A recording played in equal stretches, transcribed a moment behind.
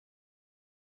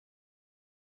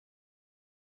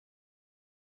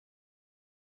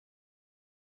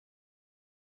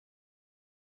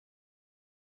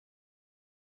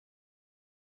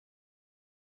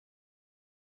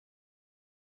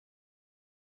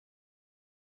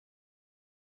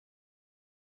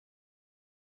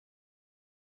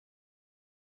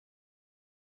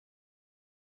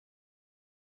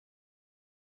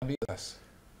be with us.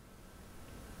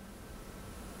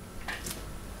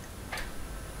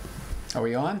 Are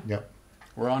we on? Yep.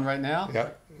 We're on right now?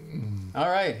 Yep. All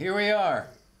right, here we are.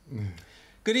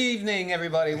 Good evening,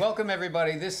 everybody. Welcome,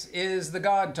 everybody. This is the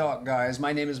God Talk, guys.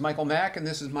 My name is Michael Mack, and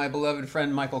this is my beloved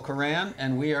friend Michael Coran,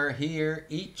 and we are here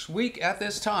each week at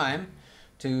this time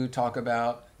to talk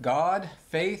about God,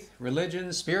 faith,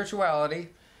 religion, spirituality,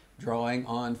 drawing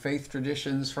on faith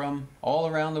traditions from all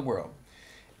around the world.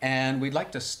 And we'd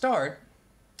like to start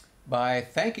by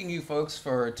thanking you folks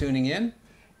for tuning in,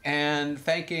 and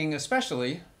thanking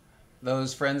especially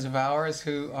those friends of ours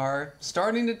who are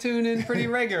starting to tune in pretty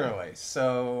regularly.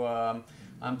 So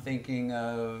I'm thinking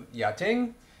of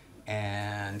Yating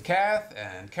and Kath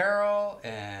and Carol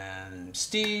and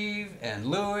Steve and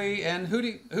Louie, and who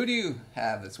do you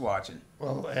have that's watching?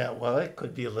 Well, it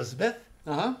could be Elizabeth.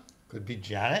 Could be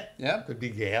Janet. Yep. Could be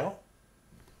Gail.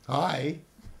 Hi.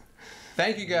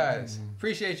 Thank you, guys.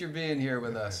 Appreciate your being here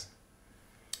with us.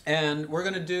 And we're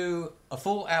going to do a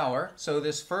full hour. So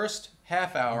this first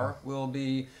half hour will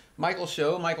be Michael's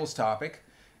show, Michael's topic,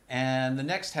 and the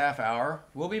next half hour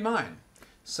will be mine.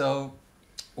 So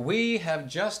we have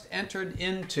just entered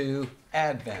into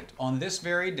Advent on this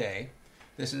very day.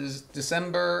 This is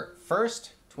December 1st,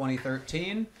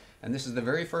 2013, and this is the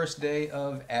very first day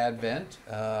of Advent.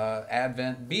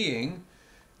 Advent being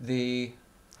the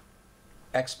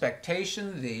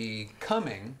expectation, the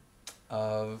coming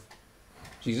of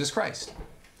Jesus Christ.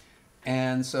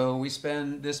 And so we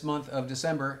spend this month of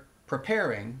December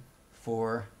preparing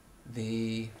for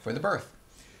the birth.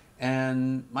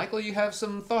 And Michael, you have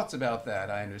some thoughts about that,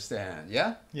 I understand.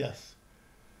 Yeah? Yes.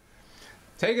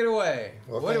 Take it away.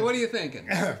 Well, what are you thinking?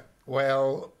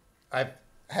 Well, I've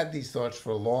had these thoughts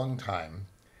for a long time,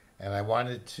 and I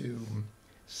wanted to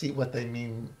see what they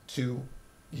mean to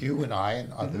you and I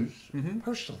and others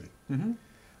personally.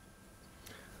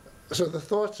 So the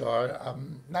thoughts are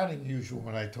not unusual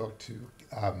when I talk to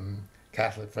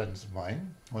Catholic friends of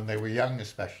mine, when they were young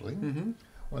especially,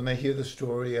 when they hear the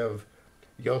story of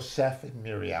Yosef and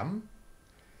Miriam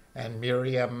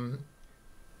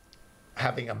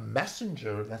having a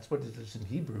messenger. That's what it is in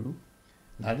Hebrew,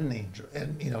 not an angel.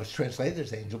 And, it's translated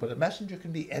as angel, but a messenger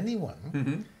can be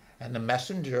anyone. And the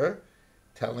messenger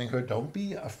telling her, don't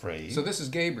be afraid. So this is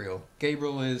Gabriel.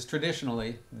 Gabriel is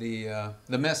traditionally the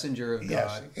messenger of God.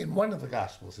 Yes, in one of the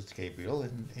Gospels it's Gabriel,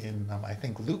 in I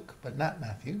think Luke, but not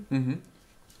Matthew.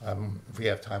 If we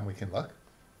have time, we can look.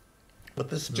 But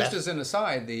this just as an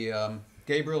aside,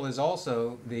 Gabriel is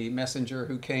also the messenger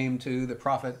who came to the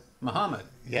prophet Muhammad,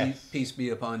 peace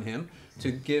be upon him,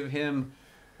 to give him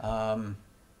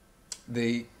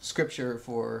the scripture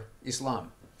for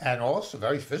Islam. And also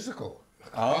very physical.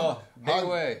 Oh, big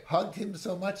way. Hugged him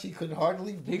so much he could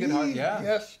hardly breathe. He could hardly, yeah.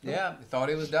 Yes. Yeah, thought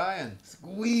he was dying.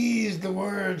 Squeezed the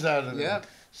words out of him. Yep.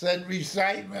 Said,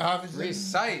 recite, Muhammad.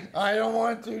 Recite. I don't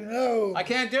want to, no. I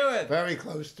can't do it. Very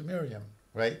close to Miriam,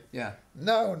 right? Yeah.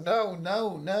 No.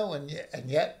 And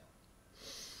yet,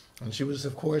 and she was,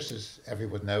 of course, as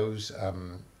everyone knows,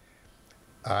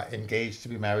 engaged to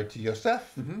be married to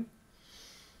Yosef.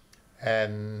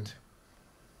 And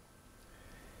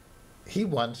he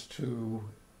wants to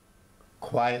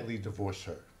quietly divorce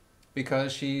her.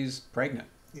 Because she's pregnant.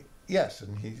 Yes,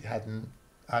 and he hadn't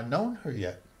known her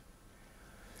yet.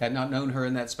 Had not known her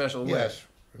in that special way. Yes,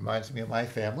 reminds me of my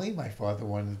family. My father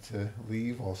wanted to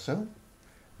leave also,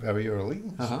 very early.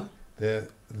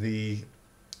 The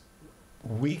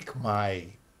week my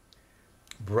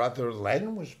brother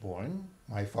Len was born,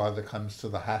 my father comes to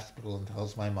the hospital and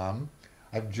tells my mom,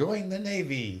 I've joined the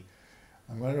Navy.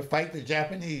 I'm going to fight the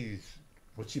Japanese,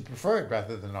 which he preferred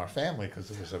rather than our family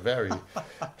because it was a very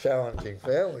challenging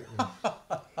family.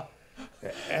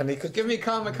 And he could give me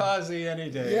kamikaze any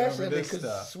day. Yes, over and this he could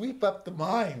stuff. Sweep up the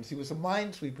mines. He was a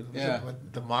mine sweeper.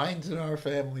 But the mines in our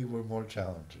family were more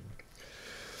challenging.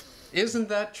 Isn't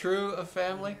that true of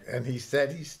family? And he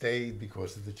said he stayed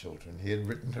because of the children. He had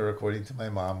written her, according to my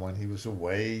mom, when he was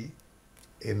away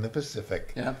in the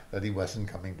Pacific, that he wasn't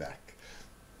coming back.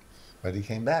 But he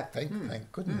came back, thank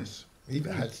goodness.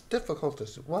 Even as difficult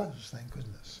as it was, thank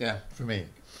goodness. Yeah. For me.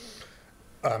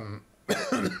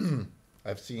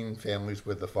 I've seen families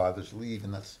where the fathers leave,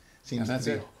 and that seems to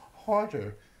be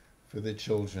harder for the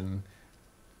children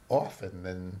often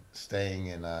than staying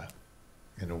in a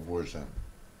war zone.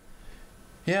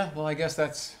 Yeah, well, I guess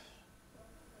that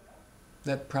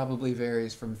probably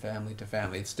varies from family to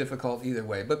family. It's difficult either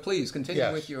way. But please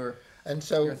continue with your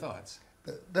thoughts.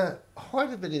 The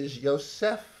heart of it is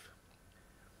Yosef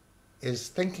is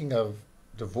thinking of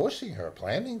divorcing her,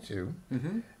 planning to,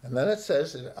 and then it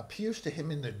says it appears to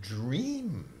him in a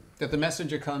dream That the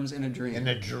messenger comes in a dream. In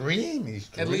a dream, he's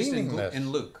dreaming At least this.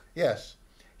 in Luke. Yes,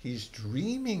 he's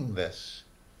dreaming this,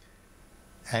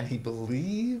 and he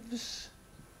believes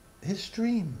his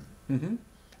dream. Mm-hmm.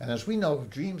 And as we know of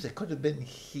dreams, it could have been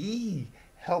he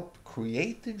helped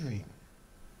create the dream.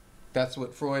 That's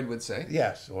what Freud would say.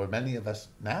 Yes, or many of us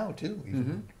now too. Even.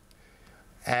 Mm-hmm.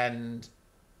 And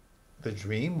the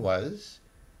dream was,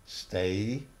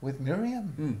 stay with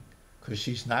Miriam, because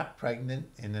she's not pregnant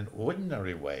in an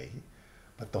ordinary way,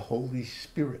 but the Holy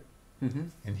Spirit. Mm-hmm.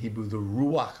 In Hebrew, the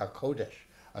Ruach HaKodesh,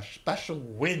 a special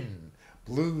wind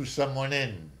blew someone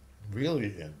in,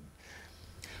 really in.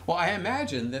 Well, I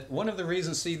imagine that one of the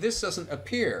reasons, see, this doesn't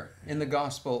appear in the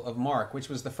Gospel of Mark, which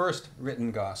was the first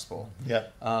written Gospel.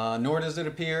 Yep. Nor does it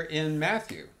appear in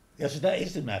Matthew. Yes, that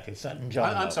is in Matthew. It's not in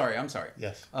John. I'm sorry.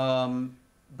 Yes.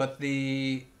 But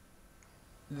the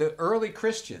early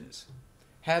Christians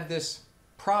had this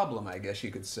problem, I guess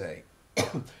you could say,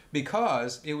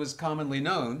 because it was commonly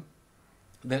known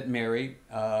that Mary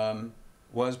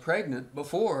was pregnant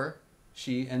before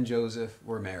she and Joseph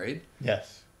were married.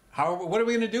 Yes. What are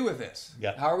we going to do with this?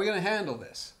 Yeah. How are we going to handle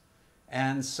this?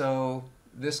 And so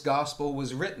this gospel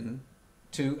was written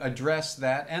to address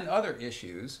that and other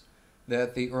issues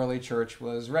that the early church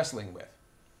was wrestling with.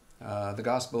 The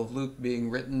Gospel of Luke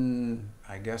being written,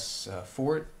 I guess,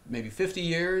 maybe 50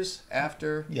 years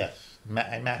after. Yes.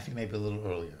 And Matthew maybe a little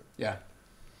earlier. Yeah.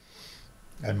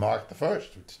 And Mark the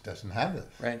first, which doesn't have this.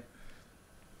 Right.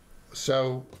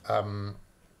 So,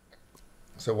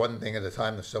 so one thing at a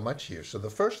time, there's so much here. So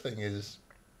the first thing is,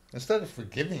 instead of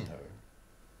forgiving her,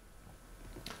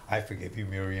 I forgive you,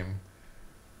 Miriam.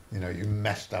 You know, you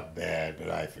messed up bad, but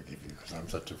I forgive you because I'm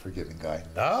such a forgiving guy.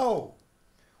 No!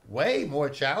 Way more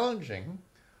challenging.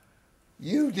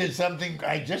 You did something,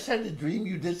 I just had a dream,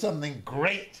 you did something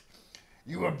great.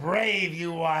 You were brave,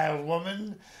 you wild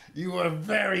woman. You were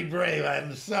very brave.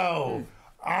 I'm so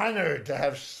honored to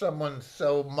have someone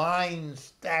so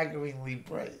mind-staggeringly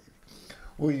brave.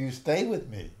 Will you stay with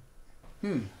me?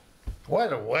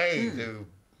 What a way to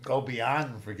go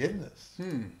beyond forgiveness.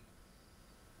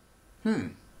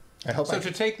 I hope So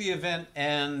to take the event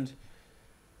and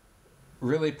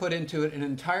really put into it an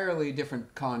entirely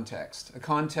different context, a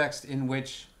context in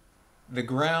which the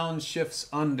ground shifts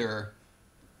under,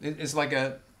 it's like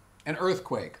an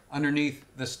earthquake underneath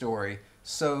the story,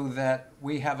 so that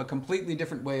we have a completely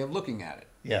different way of looking at it.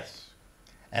 Yes.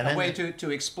 And a way to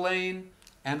explain,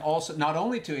 and also not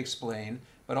only to explain,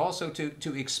 but also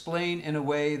to explain in a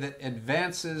way that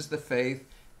advances the faith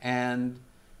and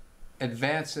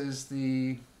advances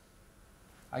the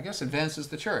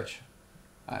church.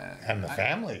 And the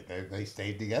family, they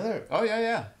stayed together. Oh, yeah,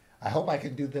 yeah. I hope I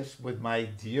can do this with my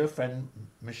dear friend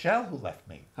Michelle, who left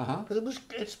me. Because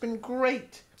it's been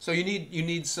great. So you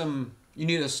need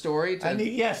a story to...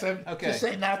 To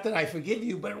say not that I forgive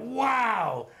you, but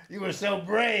wow, you were so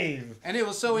brave. And it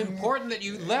was so important that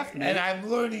you left me. And I'm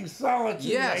learning solitude.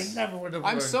 Yes. I never would have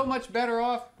I'm learned. so much better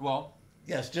off, well...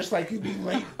 Yes, just like you being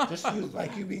late.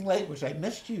 Like you being late, which I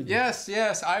missed you. Yes,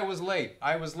 I was late.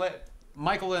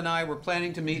 Michael and I were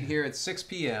planning to meet here at 6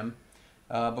 p.m.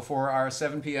 Before our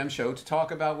 7 p.m. show to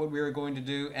talk about what we were going to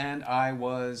do, and I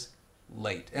was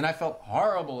late. And I felt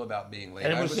horrible about being late.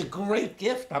 And it was a great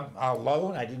gift. I'm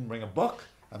alone. I didn't bring a book.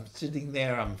 I'm sitting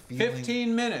there. I'm feeling...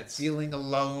 15 minutes. Feeling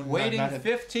alone. Waiting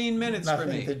 15 minutes for me.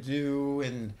 Nothing to do,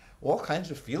 and all kinds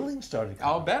of feelings started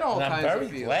coming. I'll bet all kinds of feelings. I'm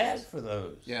very glad for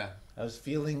those. Yeah. I was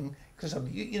feeling... Because,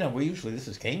 we usually... This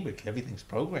is Cambridge. Everything's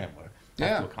programmed.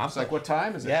 Yeah, it's like, what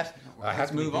time is it? Yes. I have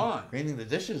to move on. Cleaning the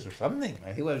dishes or something.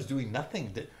 I think I was doing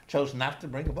nothing. Chose not to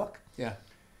bring a book. Yeah.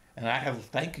 And I have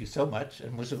thank you so much,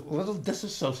 and was a little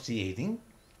disassociating,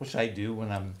 which I do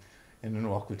when I'm in an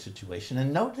awkward situation,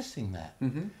 and noticing that.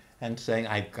 And saying,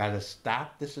 I've got to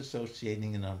stop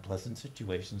disassociating in unpleasant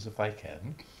situations if I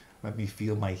can. Let me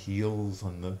feel my heels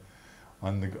on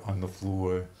the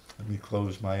floor. Let me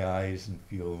close my eyes and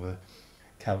feel the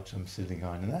couch I'm sitting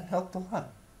on, and that helped a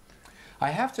lot. I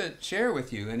have to share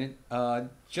with you, and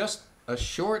just a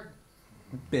short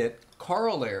bit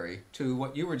corollary to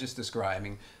what you were just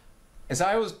describing. As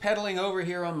I was pedaling over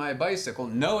here on my bicycle,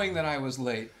 knowing that I was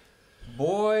late,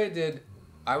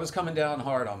 I was coming down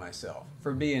hard on myself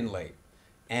for being late.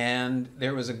 And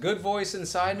there was a good voice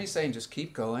inside me saying, just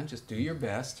keep going, just do your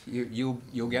best.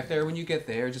 You'll get there when you get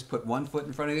there, just put one foot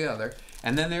in front of the other.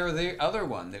 And then there was the other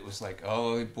one that was like,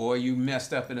 oh boy, you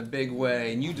messed up in a big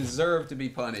way, and you deserve to be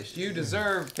punished. You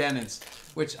deserve penance,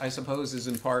 which I suppose is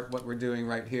in part what we're doing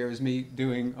right here, is me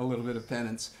doing a little bit of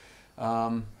penance.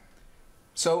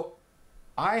 So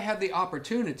I had the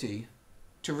opportunity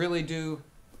to really do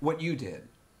what you did.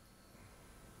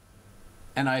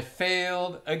 And I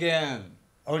failed again.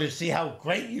 Oh, to see how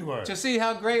great you were. To see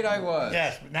how great I was.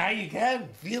 Yes, but now you can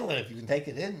feel it if you can take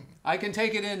it in. I can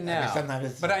take it in now.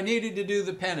 But I needed to do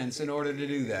the penance in order to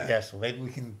do that. Yes, well, maybe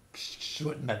we can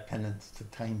shorten that penance to a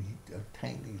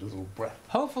tiny little breath.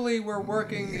 Hopefully we're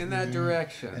working in that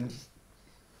direction. And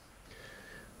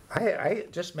I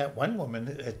just met one woman.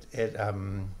 It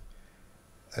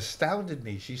astounded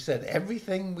me. She said,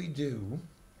 everything we do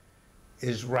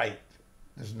is right.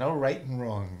 There's no right and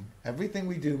wrong. Everything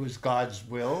we do is God's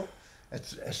will.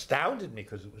 It astounded me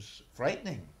because it was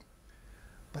frightening.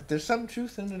 But there's some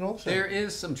truth in it also. There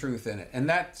is some truth in it. And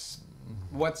that's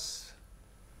what's,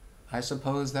 I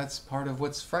suppose that's part of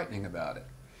what's frightening about it.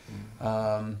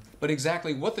 But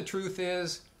exactly what the truth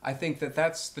is, I think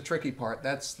that's the tricky part.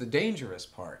 That's the dangerous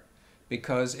part.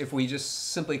 Because if we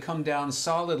just simply come down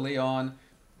solidly on,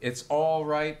 it's all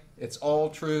right, it's all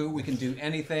true, we can do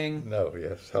anything. No,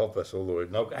 yes, help us, O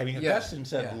Lord. No, I mean, Augustine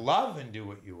said, love and do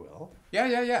what you will. Yeah.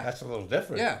 That's a little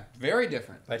different. Yeah, very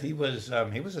different. But he was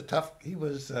a tough,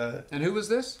 and who was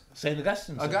this? St.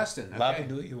 Augustine. Augustine, okay. Love and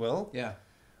do what you will. Yeah.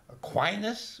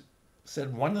 Aquinas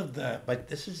said but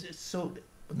this is, it's so,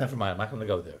 never mind, I'm not going to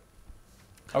go there.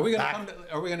 Are we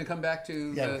going to come back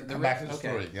to the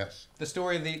story? Yes. The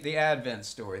story of the Advent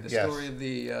story, the story of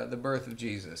the birth of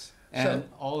Jesus, and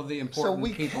all of the important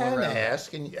people around. So we can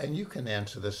ask, and you can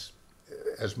answer this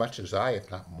as much as I, if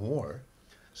not more.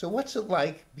 So what's it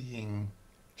like being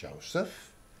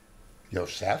Joseph,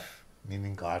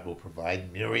 meaning God will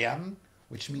provide, Miriam,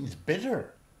 which means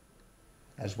bitter,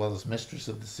 as well as mistress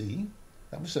of the sea?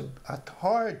 That was a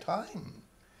hard time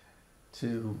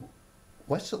to.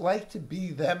 What's it like to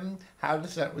be them? How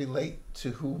does that relate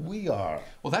to who we are?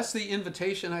 Well, that's the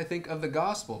invitation, I think, of the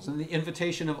Gospels and the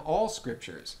invitation of all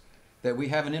Scriptures, that we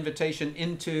have an invitation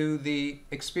into the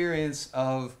experience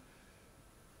of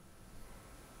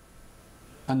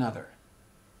another.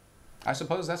 I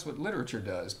suppose that's what literature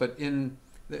does, but in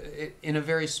a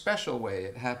very special way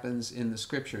it happens in the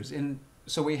Scriptures.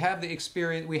 So we have the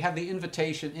experience, we have the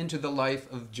invitation into the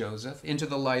life of Joseph, into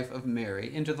the life of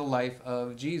Mary, into the life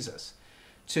of Jesus,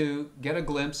 to get a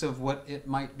glimpse of what it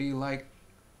might be like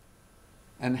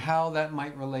and how that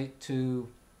might relate to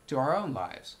our own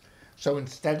lives. So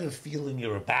instead of feeling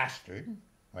you're a bastard,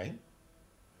 right?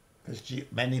 Because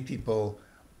many people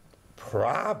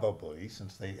probably,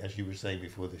 since they, as you were saying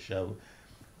before the show,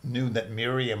 knew that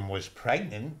Miriam was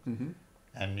pregnant,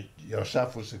 and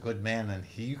Joseph was a good man and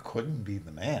he couldn't be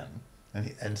the man.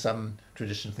 And some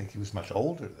traditions think he was much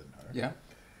older than her. Yeah.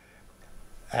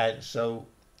 And so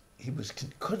he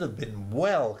could have been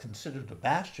well considered a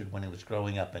bastard when he was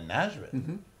growing up in Nazareth.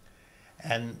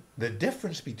 And the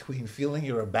difference between feeling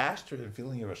you're a bastard and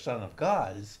feeling you're a son of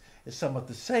God is somewhat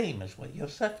the same as what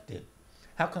Joseph did.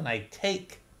 How can I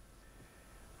take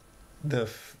the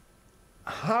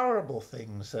horrible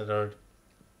things that are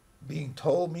being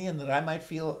told me and that I might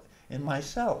feel in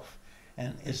myself?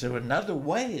 And is there another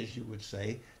way, as you would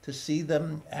say, to see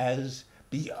them as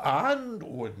beyond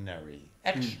ordinary,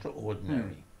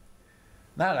 extraordinary?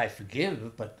 Not I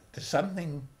forgive, but to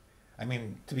something. I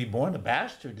mean, to be born a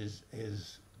bastard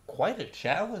is quite a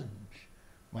challenge.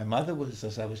 My mother was,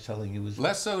 as I was telling you, was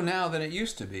less so now than it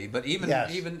used to be, but even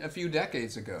a few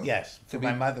decades ago. Yes, for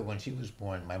my mother, when she was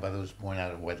born, my mother was born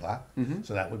out of wedlock,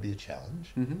 so that would be a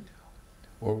challenge.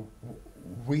 Or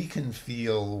we can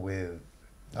feel with.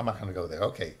 I'm not going to go there.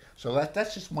 Okay, so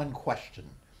that's just one question.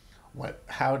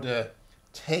 How to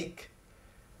take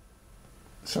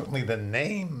certainly the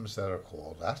names that are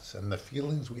called us and the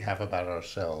feelings we have about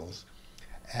ourselves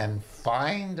and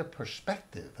find a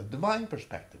perspective, a divine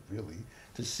perspective really,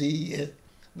 to see it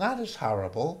not as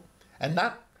horrible and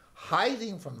not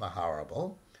hiding from the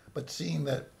horrible, but seeing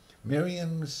that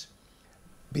Miriam's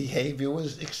behavior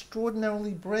was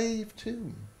extraordinarily brave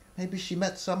too. Maybe she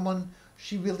met someone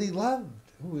she really loved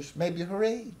who was maybe her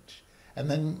age, and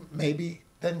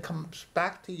then comes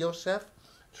back to Joseph,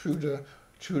 true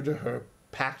to her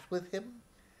pact with him,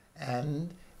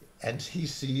 and he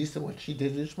sees that what she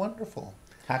did is wonderful.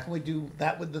 How can we do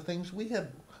that with the things we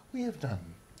have done?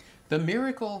 The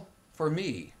miracle for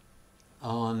me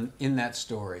in that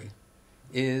story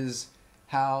is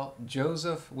how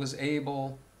Joseph was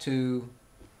able to,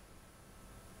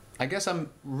 I guess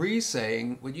I'm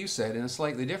re-saying what you said in a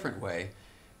slightly different way,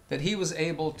 that he was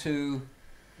able to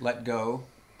let go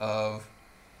of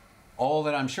all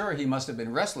that I'm sure he must have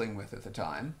been wrestling with at the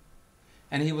time,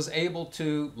 and he was able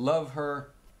to love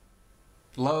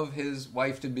his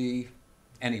wife-to-be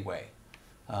anyway.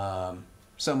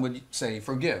 Some would say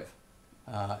forgive,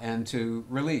 and to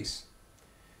release.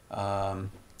 The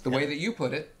way that you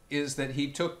put it is that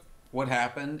he took what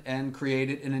happened and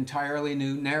created an entirely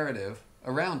new narrative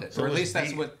around it. So or at least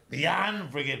that's what...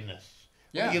 Beyond forgiveness.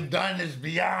 Yeah. What you've done is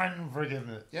beyond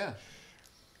forgiveness. Yeah.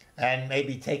 And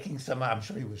maybe taking some, I'm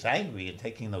sure he was angry, and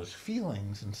taking those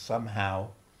feelings and somehow...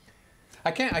 I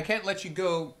can't let you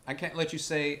go, I can't let you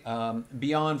say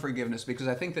beyond forgiveness, because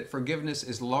I think that forgiveness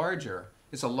is larger.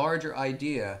 It's a larger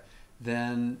idea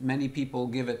than many people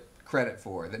give it credit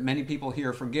for. That many people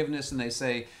hear forgiveness and they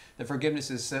say that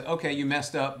forgiveness is, okay, you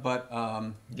messed up, but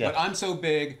I'm so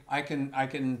big, I can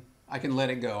let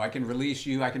it go. I can release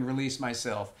you, I can release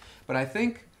myself. But I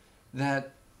think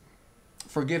that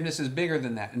forgiveness is bigger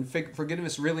than that. And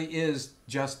forgiveness really is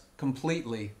just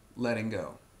completely letting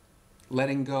go.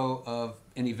 Letting go of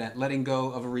an event, letting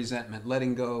go of a resentment,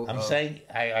 letting go I'm saying,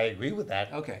 I agree with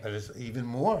that. Okay. But it's even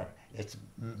more. It's,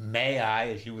 may I,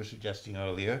 as you were suggesting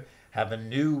earlier, have a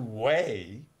new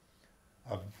way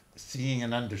of seeing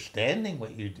and understanding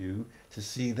what you do, to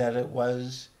see that it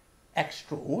was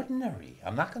extraordinary.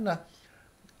 I'm not going to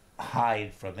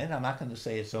hide from it. I'm not going to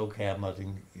say it's okay, I'm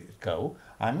letting it go.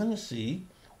 I'm going to see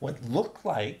what looked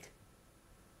like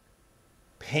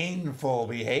painful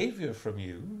behavior from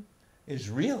you is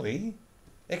really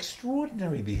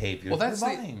extraordinary behavior. Well,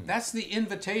 that's the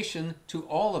invitation to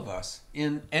all of us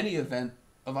in any event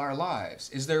of our lives.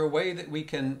 Is there a way that we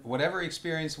can, whatever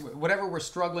experience, whatever we're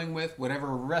struggling with, whatever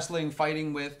we're wrestling,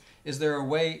 fighting with, is there a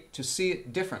way to see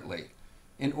it differently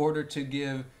in order to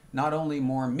give not only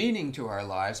more meaning to our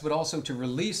lives, but also to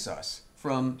release us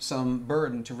from some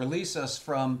burden, to release us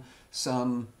from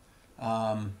some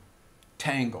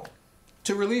tangle,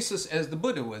 to release us, as the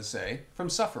Buddha would say, from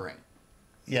suffering.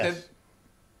 Yes. That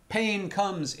pain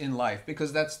comes in life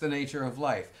because that's the nature of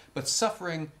life. But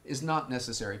suffering is not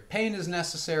necessary. Pain is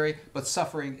necessary, but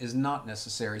suffering is not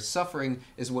necessary. Suffering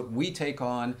is what we take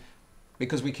on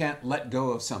because we can't let go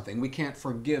of something. We can't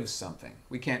forgive something.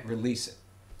 We can't release it.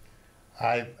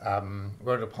 I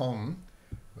wrote a poem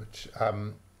which,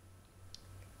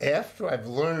 after I've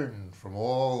learned from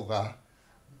all the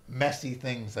messy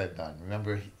things I've done.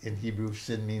 Remember, in Hebrew,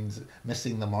 sin means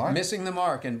missing the mark. Missing the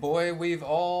mark, and boy, we've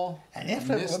all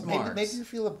missed marks. Maybe you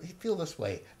feel this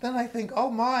way. Then I think,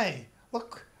 oh my,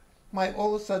 look,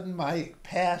 all of a sudden my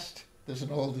past. There's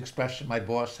an old expression my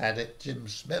boss had it, Jim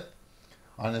Smith,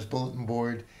 on his bulletin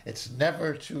board. It's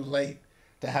never too late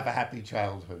to have a happy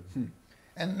childhood.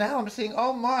 And now I'm saying,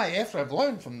 oh my, after I've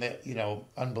learned from the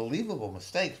unbelievable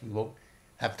mistakes, we won't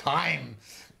have time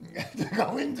to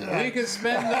go into that. We could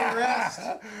spend the rest.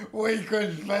 We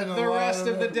could spend the rest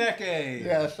of the decade.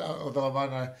 Yes, although I'm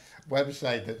on a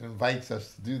website that invites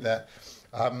us to do that.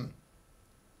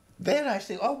 Then I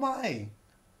say, oh my,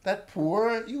 that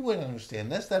poor, you wouldn't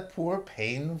understand this, that poor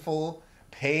pain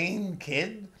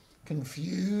kid,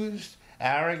 confused,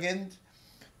 arrogant,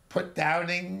 put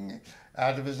downing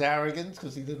out of his arrogance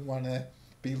because he didn't want to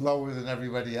be lower than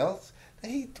everybody else.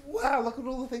 Wow, look at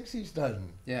all the things he's done.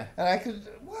 Yeah. And I could,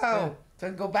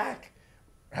 then go back,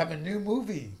 have a new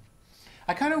movie.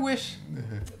 I kind of wish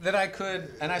that I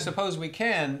could, and I suppose we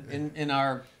can, in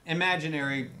our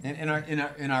imaginary, in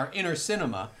our inner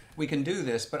cinema, we can do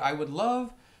this, but I would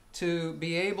love to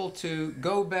be able to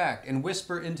go back and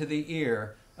whisper into the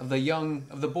ear of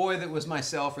the boy that was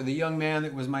myself, or the young man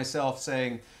that was myself,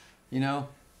 saying,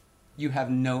 you have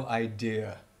no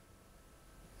idea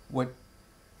what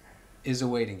is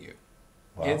awaiting you.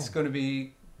 Wow. It's going to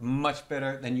be much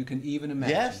better than you can even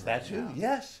imagine. Yes, that's true.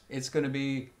 Yes. It's going to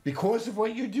be... Because of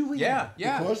what you're doing. Yeah.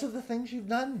 Because of the things you've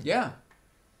done. Yeah.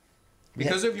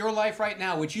 Because of your life right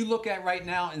now, which you look at right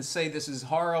now and say, this is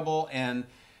horrible, and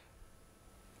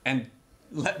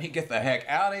let me get the heck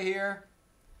out of here.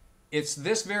 It's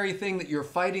this very thing that you're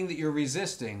fighting, that you're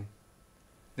resisting,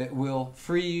 that will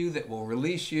free you, that will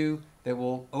release you, that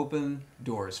will open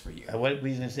doors for you. What would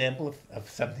be an example of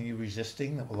something you're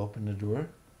resisting that will open the door?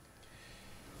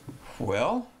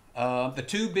 Well, the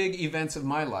two big events of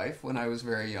my life when I was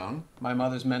very young, my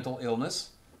mother's mental illness.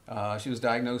 She was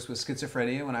diagnosed with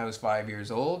schizophrenia when I was 5 years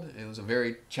old. It was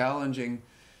very challenging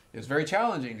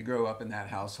to grow up in that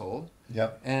household.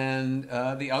 Yep. And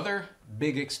the other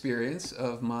big experience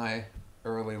of my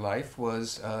early life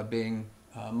was being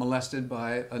molested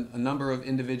by a number of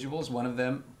individuals, one of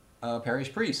them a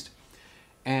parish priest.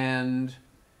 And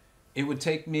it would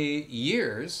take me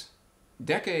years,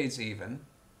 decades even,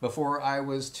 before I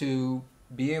was to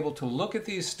be able to look at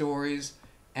these stories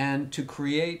and to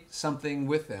create something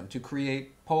with them, to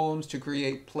create poems, to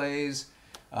create plays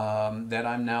that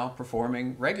I'm now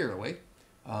performing regularly,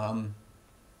 and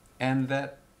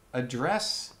that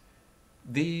address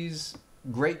these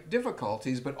great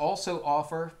difficulties, but also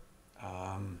offer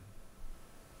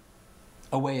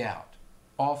a way out.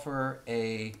 offer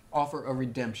a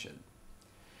redemption.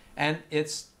 And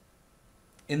it's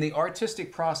in the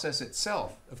artistic process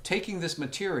itself of taking this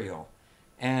material,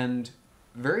 and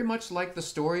very much like the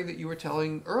story that you were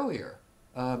telling earlier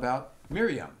about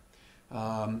Miriam,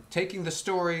 taking the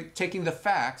story, taking the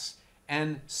facts,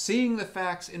 and seeing the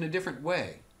facts in a different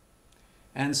way.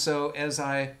 And so as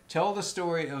I tell the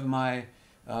story of my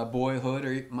boyhood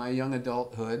or my young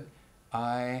adulthood,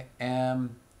 I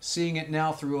am seeing it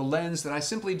now through a lens that I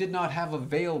simply did not have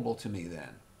available to me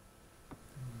then.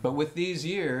 But with these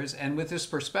years and with this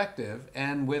perspective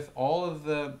and with all of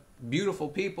the beautiful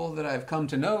people that I've come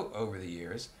to know over the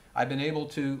years, I've been able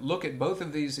to look at both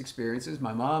of these experiences,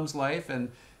 my mom's life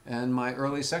and my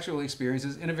early sexual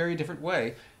experiences, in a very different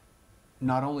way.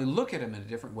 Not only look at them in a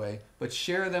different way, but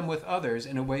share them with others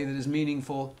in a way that is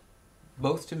meaningful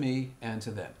both to me and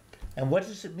to them. And what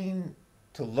does it mean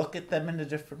to look at them in a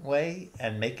different way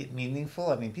and make it meaningful?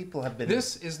 I mean, people have been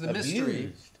This is the mystery.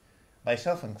 abused,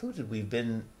 myself included. We've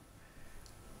been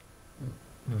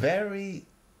very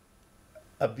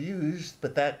abused,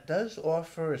 but that does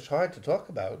offer, it's hard to talk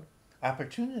about,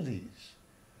 opportunities.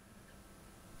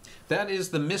 That is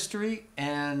the mystery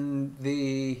and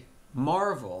the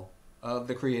marvel of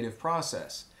the creative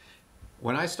process.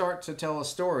 When I start to tell a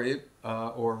story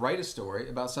or write a story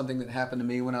about something that happened to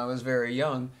me when I was very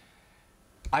young,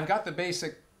 I've got the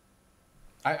basic,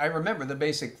 I remember the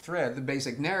basic thread, the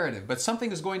basic narrative, but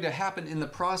something is going to happen in the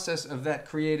process of that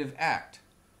creative act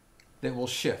that will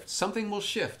shift. Something will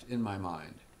shift in my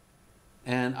mind,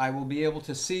 and I will be able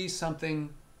to see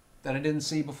something that I didn't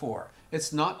see before.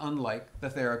 It's not unlike the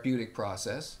therapeutic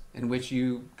process in which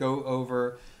you go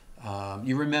over,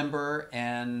 you remember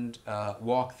and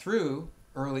walk through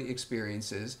early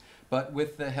experiences, but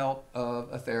with the help of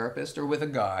a therapist or with a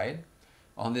guide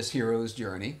on this hero's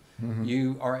journey,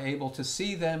 you are able to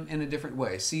see them in a different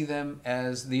way, see them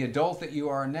as the adult that you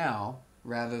are now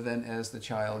rather than as the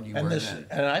child you were then.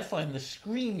 And I find the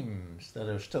screams that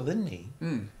are still in me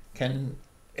can,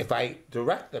 if I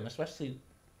direct them, especially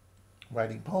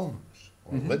writing poems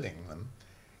or living them,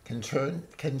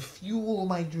 can fuel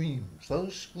my dreams.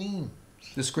 Those screams.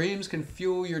 The screams can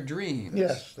fuel your dreams.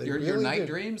 Yes, they your really night do.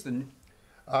 dreams.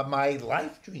 My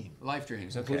life dreams. Life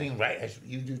dreams. Okay. Including as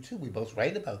you do too. We both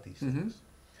write about these things,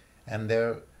 and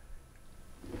they're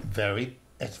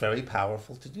it's very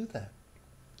powerful to do that,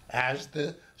 as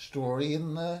the story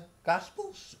in the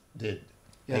Gospels did.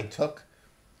 Yeah.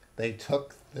 They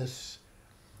took this.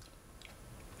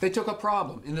 They took a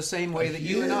problem in the same way that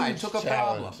you and I took a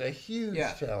problem. A huge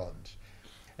challenge.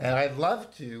 And I'd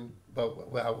love to,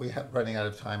 but we have running out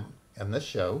of time in this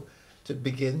show, to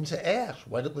begin to ask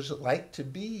what was it like to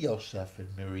be Yosef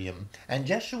and Miriam and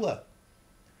Jeshua,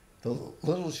 the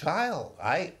little child.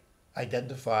 I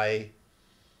identify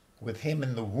with him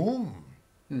in the womb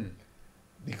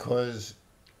because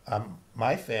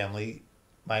my family,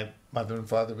 my mother and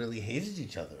father really hated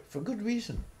each other for good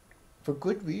reason. For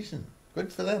good reason.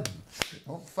 Good for them.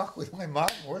 Don't fuck with my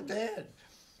mom or dad.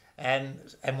 And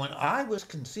when I was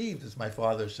conceived, as my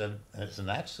father said, as an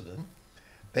accident,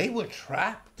 they were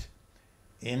trapped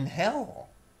in hell.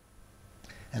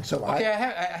 And so okay,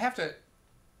 I have to.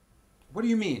 What do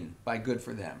you mean by good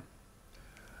for them?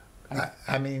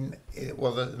 I mean,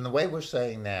 in the way we're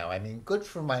saying now, I mean, good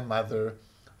for my mother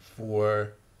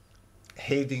for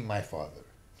hating my father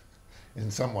in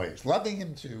some ways, loving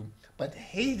him too, but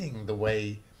hating the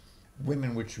way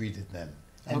women were treated then,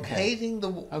 and hating the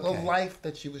life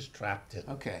that she was trapped in.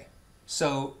 Okay,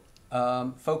 so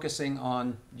focusing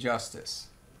on justice,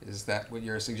 is that what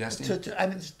you're suggesting? I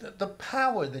mean, the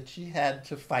power that she had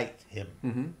to fight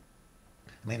him.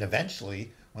 I mean,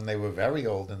 eventually, when they were very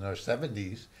old in their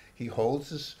 70s, he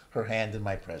holds her hand in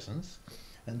my presence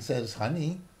and says,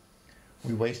 "Honey,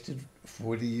 we wasted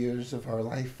 40 years of our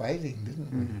life fighting,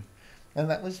 didn't we?" And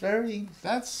that was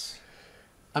That's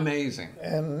amazing.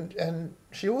 And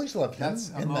she always loved him. That's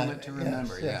a moment to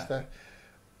remember.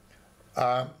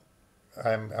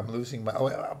 I'm losing my.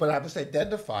 But I was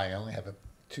identifying. I only have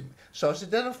two. So I was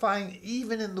identifying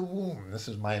even in the womb. This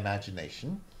is my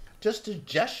imagination. Just as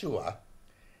Jeshua,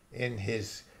 in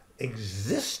his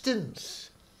existence,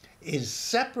 is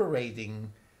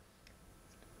separating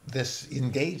this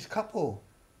engaged couple,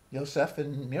 Yosef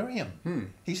and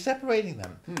Miriam. He's separating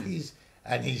them.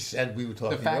 And he said, we were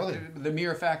talking earlier, the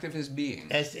mere fact of his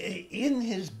being. As in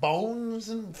his bones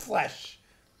and flesh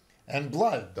and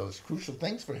blood, those crucial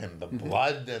things for him, the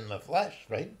blood and the flesh,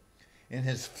 right? In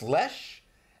his flesh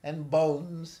and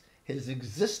bones, his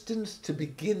existence to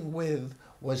begin with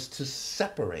was to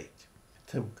separate,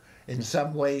 to in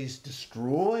some ways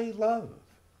destroy love,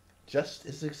 just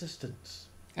as existence.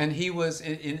 And he was,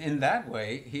 in that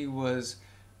way, he was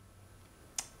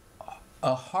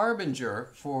a harbinger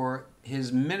for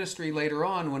his ministry later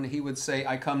on, when he would say,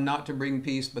 I come not to bring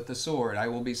peace but the sword. I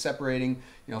will be separating,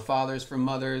 fathers from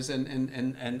mothers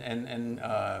and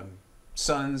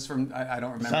sons from, I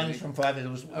don't remember. Sons from fathers. It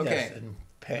was, okay.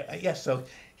 Yes, so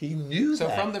he knew that. So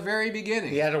from the very beginning.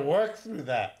 He had to work through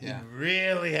that. Yeah. He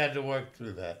really had to work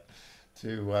through that.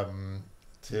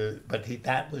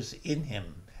 That was in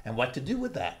him. And what to do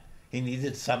with that? He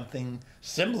needed something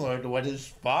similar to what his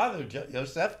father,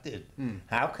 Joseph, did.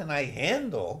 How can I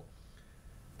handle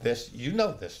this? You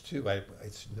know this too,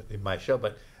 it's in my show,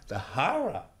 but the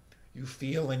horror you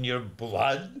feel in your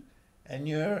blood and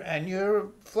your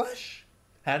flesh.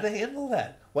 How to handle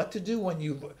that. What to do when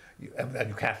and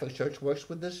the Catholic Church works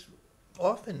with this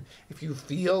often. If you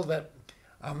feel that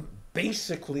I'm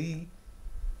basically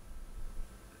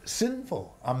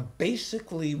sinful, I'm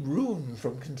basically ruined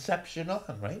from conception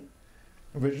on, right?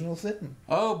 Original sin.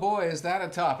 Oh boy, is that a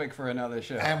topic for another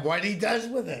show. And what he does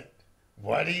with it.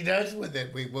 What he does with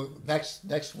it. We will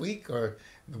next week or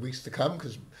the weeks to come,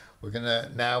 because we're gonna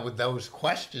now with those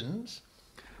questions.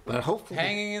 But hopefully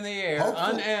hanging in the air,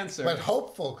 unanswered. But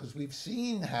hopeful, because we've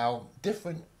seen how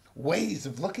different ways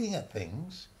of looking at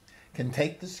things can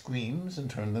take the screams and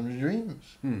turn them to dreams.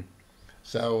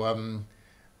 So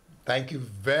thank you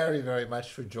very, very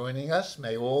much for joining us.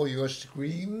 May all your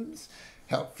screams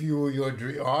help fuel your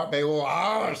dream. May all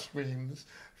our screams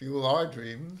fuel our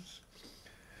dreams.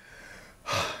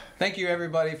 Thank you,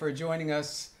 everybody, for joining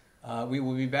us. We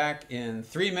will be back in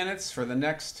 3 minutes for the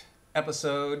next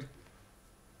episode.